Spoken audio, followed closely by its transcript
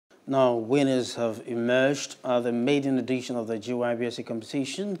Now, winners have emerged at the maiden edition of the G.Y.B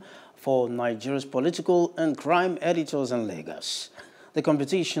competition for Nigeria's political and crime editors in Lagos. The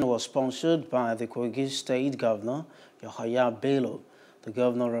competition was sponsored by the Kogi State Governor, G.Y.B. The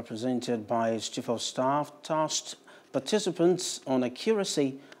governor, represented by his chief of staff, tasked participants on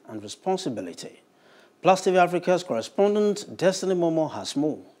accuracy and responsibility. Plus TV Africa's correspondent, Destiny Momo, has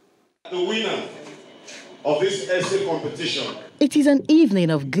more. The winner of this essay competition. It is an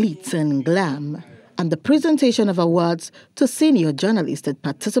evening of glitz and glam, and the presentation of awards to senior journalists that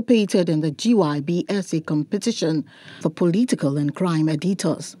participated in the G.Y.B essay competition for political and crime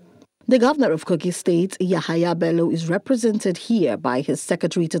editors. The governor of Kogi State, G.Y.B, is represented here by his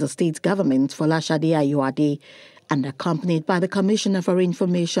secretary to the state government, Folashade Ayoade, and accompanied by the Commissioner for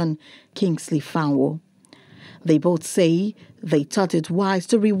Information, Kingsley Fanwo. They both say they thought it wise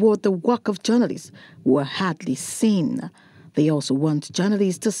to reward the work of journalists who are hardly seen. They also want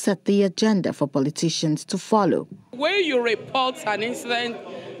journalists to set the agenda for politicians to follow. The way you report an incident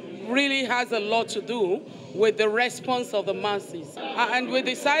really has a lot to do with the response of the masses. And we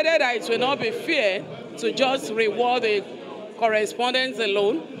decided that it will not be fair to just reward the correspondents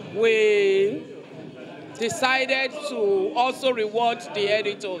alone. We decided to also reward the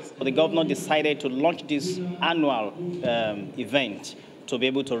editors. The governor decided to launch this annual event to be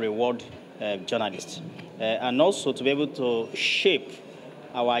able to reward journalists and also to be able to shape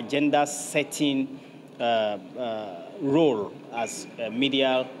our agenda-setting role as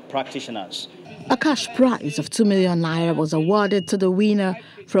media practitioners. A cash prize of 2 million naira was awarded to the winner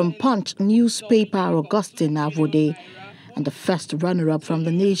from Punch newspaper, Augustine Avode, and the first runner-up from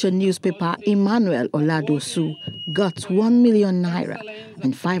the Nation newspaper, Emmanuel Oladosu, got 1 million naira,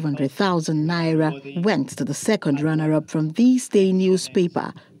 and 500,000 naira went to the second runner-up from This Day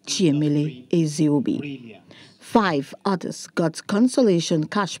newspaper, Chiemele Eziobi. 5 others got consolation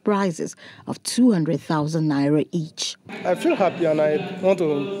cash prizes of 200,000 naira each. I feel happy, and I want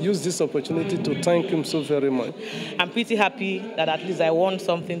to use this opportunity to thank him so very much. I'm pretty happy that at least I won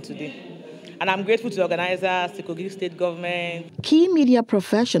something today. And I'm grateful to the organizers, the Kogi State government. Key media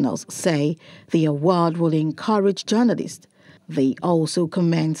professionals say the award will encourage journalists. They also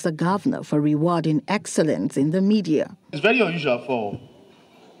commend the governor for rewarding excellence in the media. It's very unusual for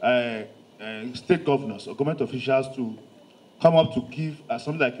state governors or government officials to come up to give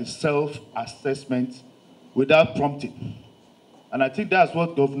something like a self-assessment without prompting. And I think that's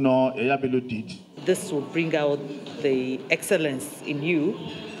what Governor G.Y.B did. This will bring out the excellence in you,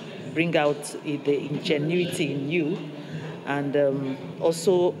 bring out the ingenuity in you, and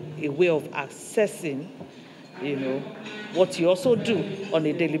also a way of assessing, what you also do on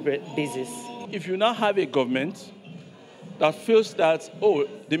a daily basis. If you now have a government that feels that,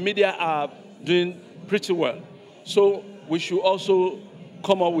 the media are doing pretty well, so we should also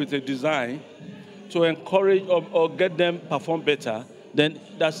come up with a design to encourage or get them perform better, then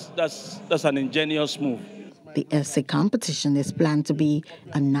that's an ingenious move. The essay competition is planned to be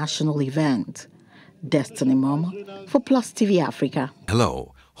a national event. Destiny Momo for Plus TV Africa.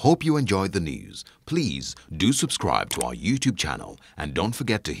 Hello, hope you enjoyed the news. Please do subscribe to our YouTube channel and don't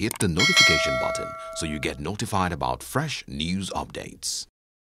forget to hit the notification button so you get notified about fresh news updates.